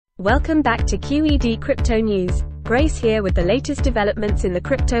Welcome back to Q.E.D. Crypto News. Grace here with the latest developments in the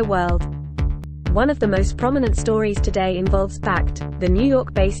crypto world. One of the most prominent stories today involves Bakkt, the New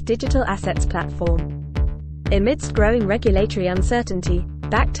York-based digital assets platform. Amidst growing regulatory uncertainty,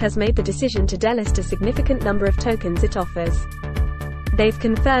 Bakkt has made the decision to delist a significant number of tokens it offers. They've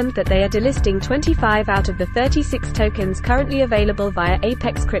confirmed that they are delisting 25 out of the 36 tokens currently available via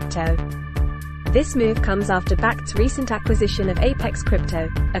Apex Crypto. This move comes after Bakkt's recent acquisition of Apex Crypto,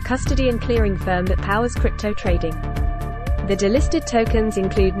 a custody and clearing firm that powers crypto trading. The delisted tokens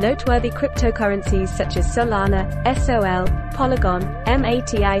include noteworthy cryptocurrencies such as Solana, SOL, Polygon,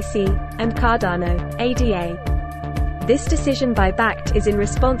 MATIC, and Cardano, ADA. This decision by Bakkt is in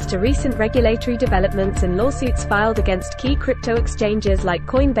response to recent regulatory developments and lawsuits filed against key crypto exchanges like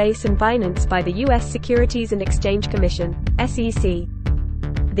Coinbase and Binance by the U.S. Securities and Exchange Commission, SEC.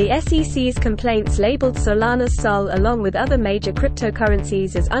 The SEC's complaints labeled Solana's SOL along with other major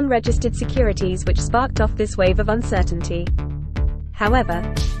cryptocurrencies as unregistered securities, which sparked off this wave of uncertainty. However,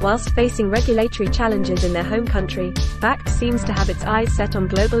 whilst facing regulatory challenges in their home country, Bakkt seems to have its eyes set on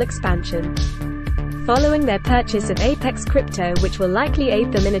global expansion. Following their purchase of Apex Crypto, which will likely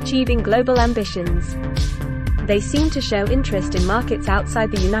aid them in achieving global ambitions. They seem to show interest in markets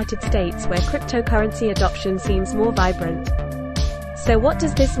outside the United States where cryptocurrency adoption seems more vibrant. So what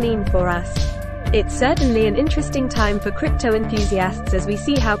does this mean for us? It's certainly an interesting time for crypto enthusiasts as we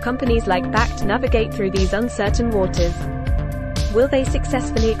see how companies like Bakkt navigate through these uncertain waters. Will they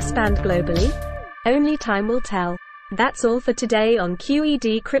successfully expand globally? Only time will tell. That's all for today on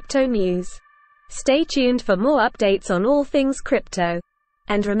Q.E.D. Crypto News. Stay tuned for more updates on all things crypto.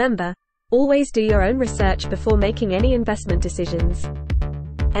 And remember, always do your own research before making any investment decisions.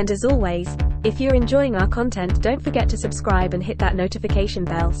 And as always, if you're enjoying our content, don't forget to subscribe and hit that notification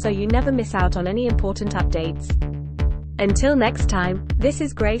bell so you never miss out on any important updates. Until next time, this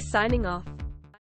is Grace signing off.